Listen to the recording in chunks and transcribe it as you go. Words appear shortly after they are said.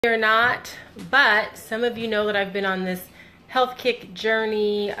or not, but some of you know that I've been on this health kick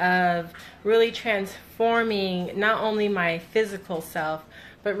journey of really transforming not only my physical self,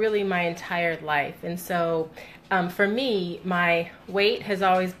 but really my entire life. And so for me, my weight has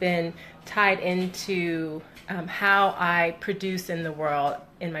always been tied into how I produce in the world,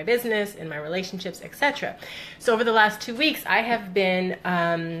 in my business, in my relationships, etc. So over the last 2 weeks, I have been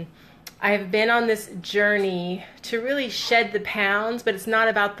on this journey to really shed the pounds, but it's not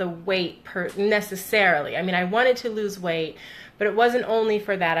about the weight necessarily. I mean, I wanted to lose weight, but it wasn't only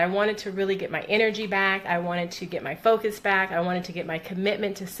for that. I wanted to really get my energy back. I wanted to get my focus back. I wanted to get my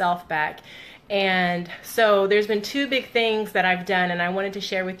commitment to self back. And so there's been two big things that I've done, and I wanted to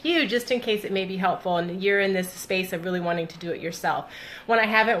share with you just in case it may be helpful and you're in this space of really wanting to do it yourself. When I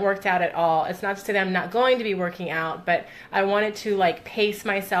haven't worked out at all, it's not to say that I'm not going to be working out, but I wanted to like pace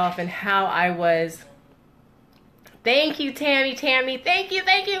myself and how I was. Thank you, Tammy, thank you.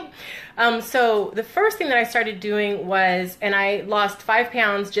 So the first thing that I started doing was, and I lost 5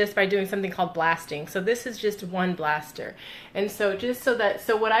 pounds just by doing something called blasting. So this is just one blaster. And so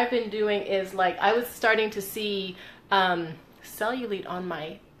so what I've been doing is like, I was starting to see cellulite on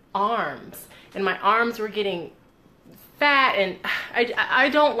my arms, and my arms were getting fat, and I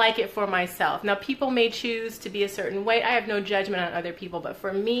don't like it for myself. Now, people may choose to be a certain weight. I have no judgment on other people, but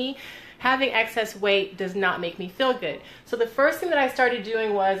for me, having excess weight does not make me feel good. So the first thing that I started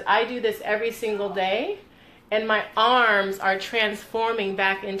doing was, I do this every single day, and my arms are transforming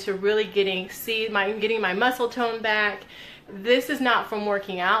back into really getting my muscle tone back. This is not from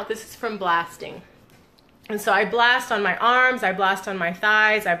working out, this is from blasting. And so I blast on my arms, I blast on my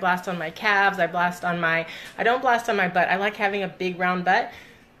thighs, I blast on my calves, I don't blast on my butt. I like having a big round butt.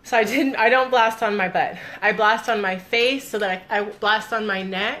 So I don't blast on my butt. I blast on my face, so that I blast on my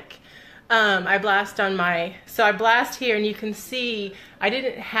neck. I blast here, and you can see I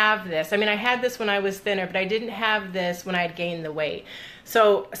didn't have this. I mean, I had this when I was thinner, but I didn't have this when I had gained the weight.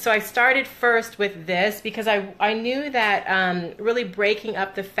 So I started first with this because I knew that really breaking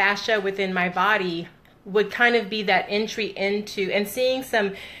up the fascia within my body would kind of be that entry into, and seeing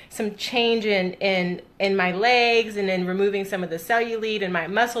some change in my legs and in removing some of the cellulite and my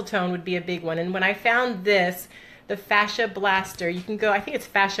muscle tone would be a big one. And when I found this, the Fascia Blaster, you can go, I think it's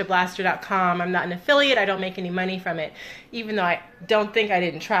fasciablaster.com. I'm not an affiliate. I don't make any money from it, even though I don't think I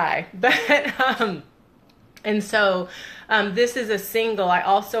didn't try. But and so this is a single. I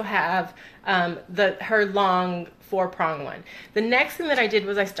also have her long 4-prong one. The next thing that I did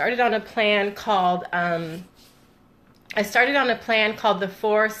was I started on a plan called the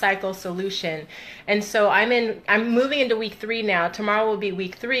 4-cycle solution. And so I'm moving into week 3 now. Tomorrow will be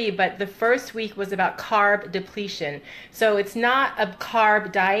week 3, but the first week was about carb depletion. So it's not a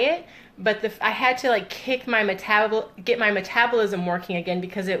carb diet, but I had to like get my metabolism working again,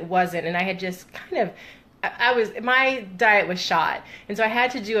 because it wasn't, and I had just kind of, my diet was shot. And so I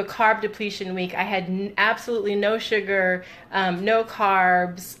had to do a carb depletion week. I had absolutely no sugar, no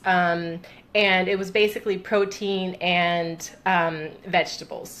carbs, and it was basically protein and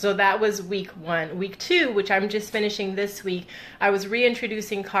vegetables. So that was week 1. Week 2, which I'm just finishing this week, I was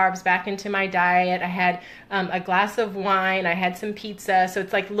reintroducing carbs back into my diet. I had a glass of wine, I had some pizza. So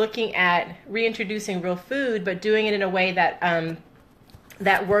it's like looking at reintroducing real food, but doing it in a way that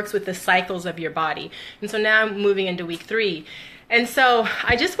that works with the cycles of your body. And so now I'm moving into week 3. And so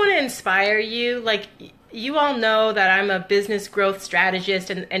I just want to inspire you. Like, you all know that I'm a business growth strategist,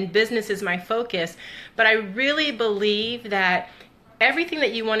 and business is my focus, but I really believe that everything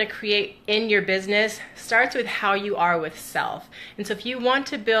that you want to create in your business starts with how you are with self. And so if you want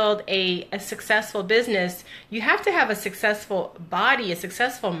to build a successful business, you have to have a successful body, a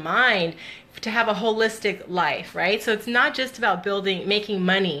successful mind, to have a holistic life, right? So it's not just about making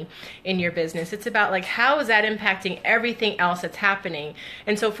money in your business. It's about like, how is that impacting everything else that's happening?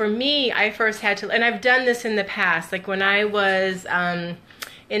 And so for me, I first had to, and I've done this in the past, like when I was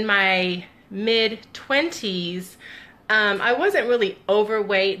in my mid-20s, I wasn't really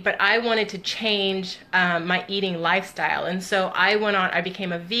overweight, but I wanted to change my eating lifestyle. And so I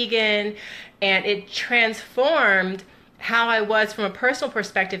became a vegan, and it transformed how I was from a personal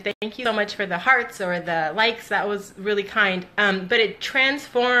perspective. Thank you so much for the hearts or the likes. That was really kind. But it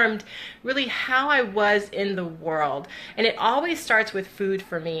transformed really how I was in the world. And it always starts with food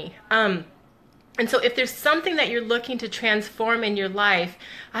for me. And so if there's something that you're looking to transform in your life,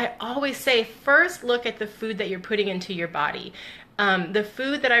 I always say, first look at the food that you're putting into your body. The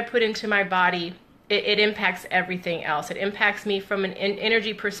food that I put into my body, it impacts everything else. It impacts me from an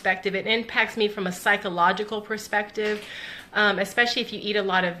energy perspective. It impacts me from a psychological perspective, especially if you eat a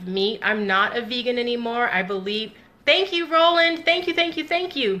lot of meat. I'm not a vegan anymore. I believe Thank you, Roland. Thank you, thank you,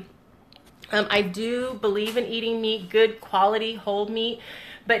 thank you. I do believe in eating meat, good quality whole meat.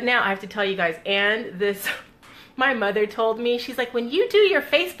 But now I have to tell you guys, and this, my mother told me, she's like, when you do your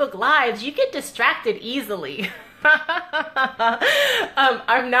Facebook Lives, you get distracted easily. I'm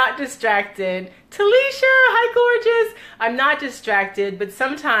not distracted. Talisha, hi gorgeous. I'm not distracted, but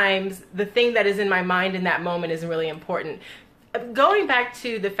sometimes the thing that is in my mind in that moment is really important. Going back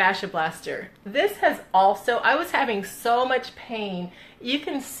to the fascia blaster, this has also, I was having so much pain. You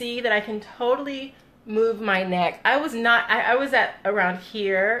can see that I can totally move my neck. I was at around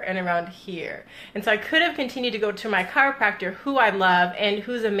here and around here. And so I could have continued to go to my chiropractor, who I love and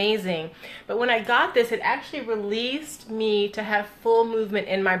who's amazing. But when I got this, it actually released me to have full movement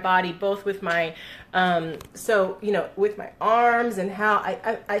in my body, both with my, so, you know, with my arms and how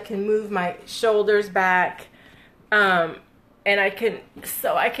I can move my shoulders back. And I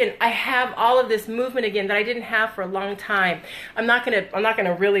have all of this movement again that I didn't have for a long time. I'm not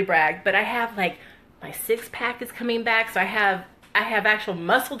gonna really brag, but I have, like, my six-pack is coming back, so I have actual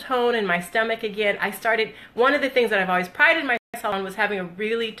muscle tone in my stomach again. One of the things that I've always prided myself on was having a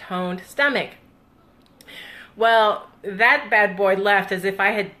really toned stomach. Well, that bad boy left as if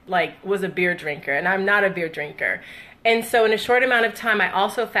I had, like, was a beer drinker, and I'm not a beer drinker. And so in a short amount of time, I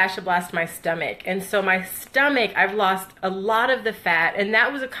also fascia blast my stomach. And so my stomach, I've lost a lot of the fat, and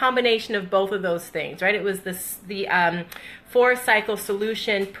that was a combination of both of those things, right? It was the 4-cycle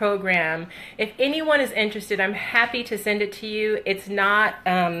solution program. If anyone is interested, I'm happy to send it to you. It's not,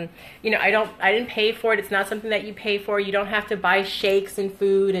 you know, I didn't pay for it. It's not something that you pay for. You don't have to buy shakes and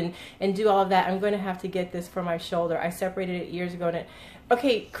food and do all of that. I'm going to have to get this for my shoulder. I separated it years ago, and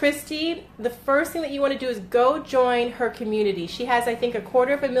okay, Christy, the first thing that you want to do is go join her community. She has, I think,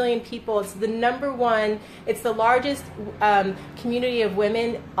 250,000 people. It's the #1. It's the largest community of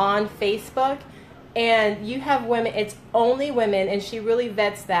women on Facebook. And you have women, it's only women, and she really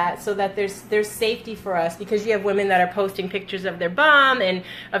vets that so that there's safety for us, because you have women that are posting pictures of their bum and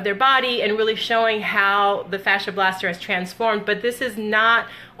of their body and really showing how the fascia blaster has transformed. But this is not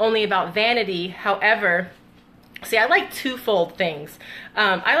only about vanity. However, see, I like twofold things.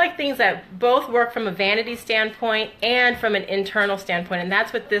 I like things that both work from a vanity standpoint and from an internal standpoint, and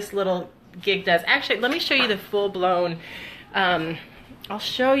that's what this little gig does. Actually, let me show you the full-blown, I'll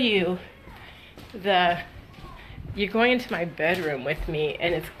show you you're going into my bedroom with me,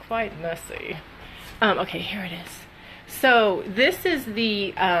 and it's quite messy. Okay, here it is. So this is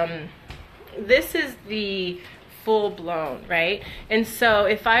the full-blown, right? And so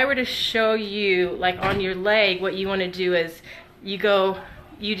if I were to show you, like, on your leg, what you want to do is you do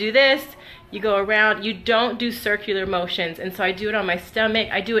this, you go around, you don't do circular motions. And so I do it on my stomach,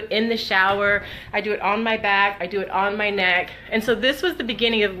 I do it in the shower, I do it on my back, I do it on my neck. And so this was the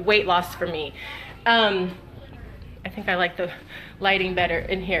beginning of weight loss for me. I think I like the lighting better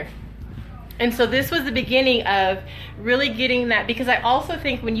in here. And so this was the beginning of really getting that, because I also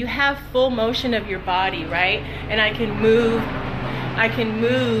think when you have full motion of your body, right, and I can move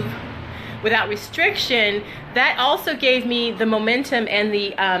without restriction, that also gave me the momentum and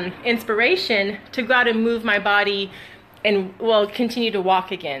the inspiration to go out and move my body and, well, continue to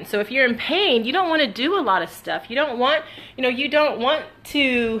walk again. So if you're in pain, you don't want to do a lot of stuff. You don't want, you don't want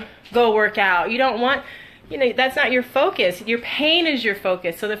to go work out. You don't want, that's not your focus. Your pain is your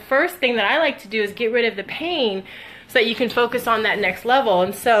focus. So the first thing that I like to do is get rid of the pain so that you can focus on that next level.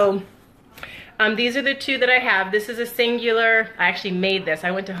 And so these are the two that I have. This is a singular. I actually made this.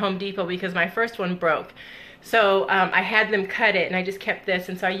 I went to Home Depot because my first one broke. So I had them cut it, and I just kept this.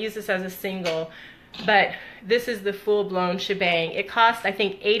 And so I use this as a single. But this is the full-blown shebang. It cost, I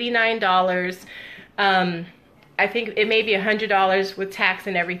think, $89. I think it may be $100 with tax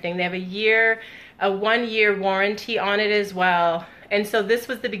and everything. They have a 1-year warranty on it as well. And so this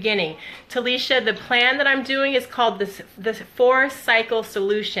was the beginning. Talisha, the plan that I'm doing is called the 4-cycle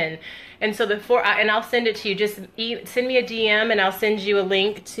solution. And so and I'll send it to you. Just send me a DM and I'll send you a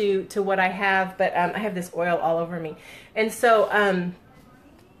link to what I have. But I have this oil all over me. And so,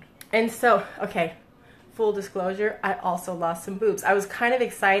 okay, full disclosure, I also lost some boobs. I was kind of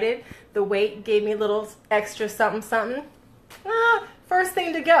excited. The weight gave me a little extra something, something. First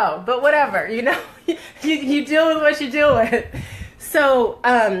thing to go, but whatever, you deal with what you deal with. So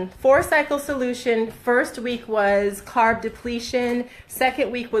 4-cycle solution. First week was carb depletion.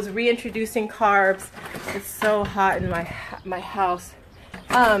 Second week was reintroducing carbs. It's so hot in my house.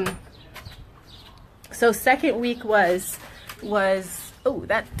 So second week was oh,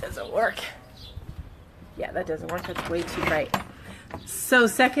 that doesn't work. Yeah, that doesn't work. That's way too bright. So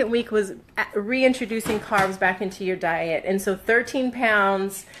second week was reintroducing carbs back into your diet. And so 13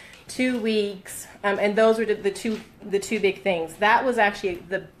 pounds 2 weeks, and those were the two big things. That was actually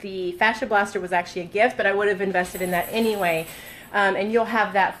the Fascia Blaster was actually a gift, but I would have invested in that anyway, and you'll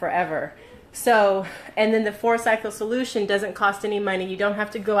have that forever. So, and then the 4-cycle solution doesn't cost any money. You don't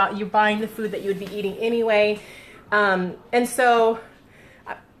have to go out. You're buying the food that you would be eating anyway, and so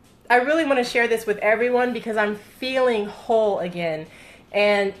I really want to share this with everyone because I'm feeling whole again.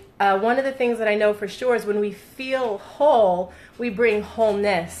 And one of the things that I know for sure is when we feel whole, we bring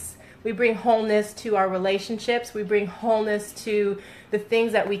wholeness. We bring wholeness to our relationships. We bring wholeness to the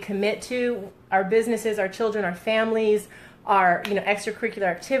things that we commit to, our businesses, our children, our families, our extracurricular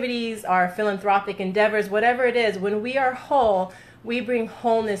activities, our philanthropic endeavors, whatever it is. When we are whole, we bring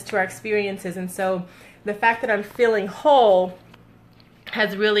wholeness to our experiences. And so the fact that I'm feeling whole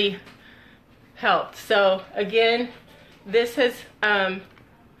has really helped. So again, this has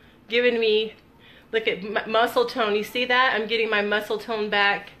given me, look at muscle tone. You see that? I'm getting my muscle tone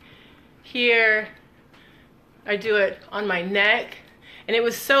back here. I do it on my neck. And it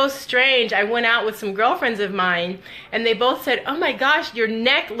was so strange. I went out with some girlfriends of mine and they both said, oh my gosh, your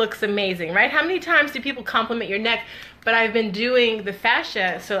neck looks amazing, right? How many times do people compliment your neck? But I've been doing the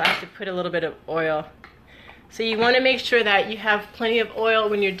fascia, so I have to put a little bit of oil. So you want to make sure that you have plenty of oil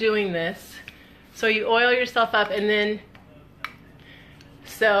when you're doing this. So you oil yourself up, and then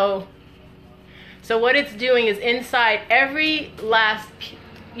so what it's doing is inside every last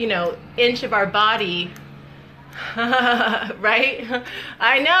inch of our body. Right?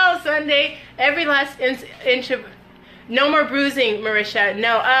 I know, Sunday. Every last inch of, no more bruising, Marisha.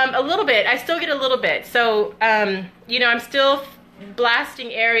 No, a little bit. I still get a little bit. So, I'm still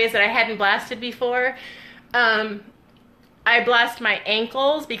blasting areas that I hadn't blasted before. I blast my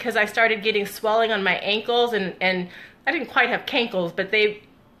ankles because I started getting swelling on my ankles, and I didn't quite have cankles, but they,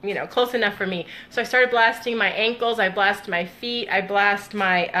 close enough for me. So I started blasting my ankles. I blast my feet. I blast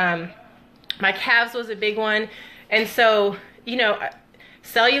my, my calves was a big one. And so,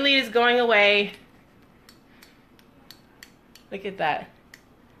 cellulite is going away. Look at that.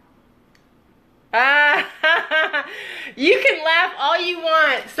 You can laugh all you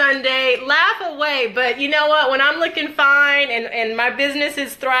want, Sunday. Laugh away. But you know what? When I'm looking fine and my business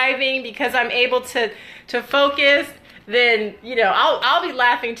is thriving because I'm able to focus, then, I'll be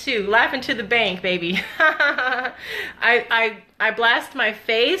laughing too. Laughing to the bank, baby. I blast my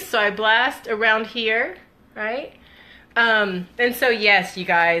face, so I blast around here, right? And so, yes, you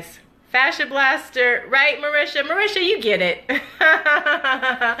guys. Fascia blaster, right, Marisha? Marisha, you get it.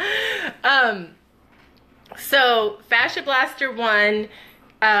 So Fascia Blaster 1,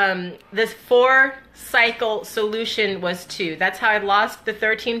 this 4-cycle solution was 2. That's how I lost the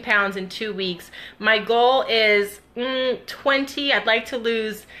 13 pounds in 2 weeks. My goal is 20. I'd like to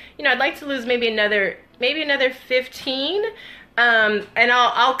lose, maybe another 15. And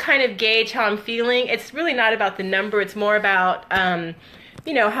I'll kind of gauge how I'm feeling. It's really not about the number. It's more about, how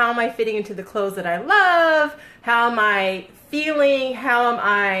am I fitting into the clothes that I love? How am I feeling? How am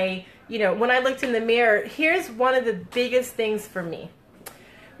I, when I looked in the mirror, here's one of the biggest things for me.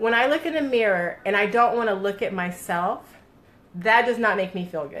 When I look in the mirror and I don't want to look at myself, that does not make me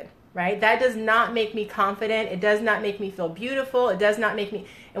feel good, right? That does not make me confident. It does not make me feel beautiful. It does not make me,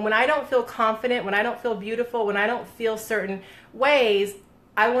 and when I don't feel confident, when I don't feel beautiful, when I don't feel certain ways,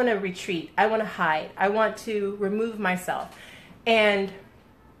 I want to retreat. I want to hide. I want to remove myself. And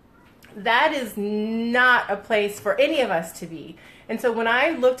that is not a place for any of us to be. And so when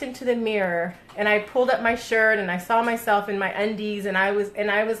I looked into the mirror and I pulled up my shirt and I saw myself in my undies and I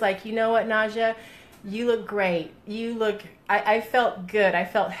was like, you know what, Naja, you look great. You look, I felt good. I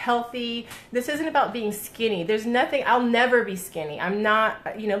felt healthy. This isn't about being skinny. There's nothing, I'll never be skinny. I'm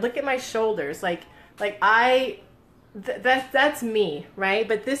not, look at my shoulders. That's me, right?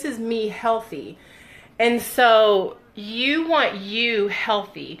 But this is me healthy. And so you want you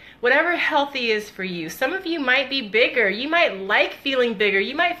healthy, whatever healthy is for you. Some of you might be bigger. You might like feeling bigger.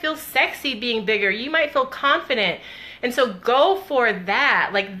 You might feel sexy being bigger. You might feel confident. And so go for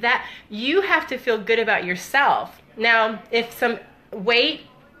that. Like that, you have to feel good about yourself. Now, if some weight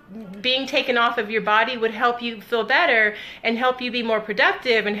being taken off of your body would help you feel better and help you be more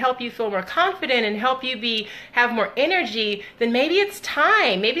productive and help you feel more confident and help you have more energy, then maybe it's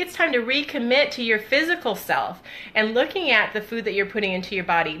time. Maybe it's time to recommit to your physical self and looking at the food that you're putting into your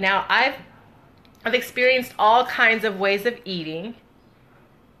body. Now, I've experienced all kinds of ways of eating.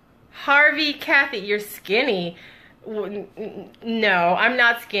 Harvey, Kathy, you're skinny. No, I'm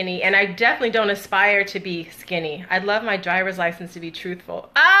not skinny, and I definitely don't aspire to be skinny. I'd love my driver's license to be truthful.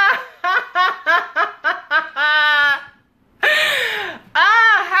 How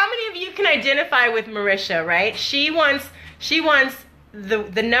many of you can identify with Marisha, right? She wants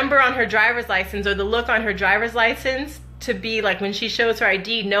the number on her driver's license or the look on her driver's license to be like when she shows her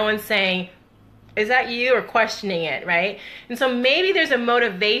ID, no one's saying, is that you, or questioning it, right? And so maybe there's a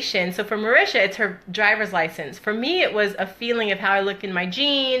motivation. So for Marisha, it's her driver's license. For me, it was a feeling of how I look in my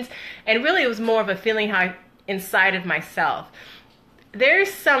jeans, and really it was more of a feeling how inside of myself. There's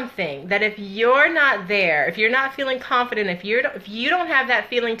something that if you're not there, if you're not feeling confident, if you don't have that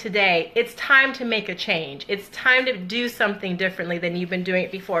feeling today, it's time to make a change. It's time to do something differently than you've been doing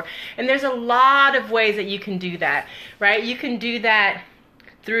it before. And there's a lot of ways that you can do that, right? You can do that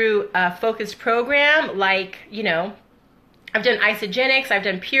through a focused program, like, you know, I've done Isogenics, I've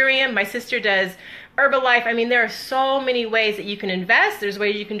done Purium, my sister does Herbalife. I mean, there are so many ways that you can invest. There's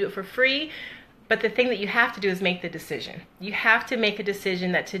ways you can do it for free. But the thing that you have to do is make the decision. You have to make a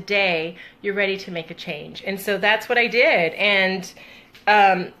decision that today you're ready to make a change. And so that's what I did. And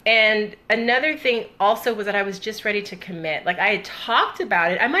another thing also was that I was just ready to commit. Like, I had talked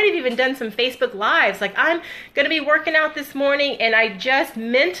about it. I might have even done some Facebook Lives. Like, I'm going to be working out this morning, and I just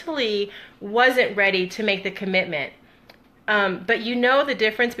mentally wasn't ready to make the commitment. But you know the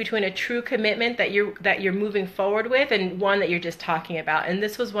difference between a true commitment that you're moving forward with and one that you're just talking about. And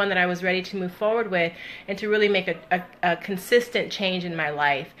this was one that I was ready to move forward with and to really make a consistent change in my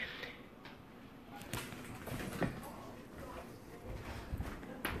life.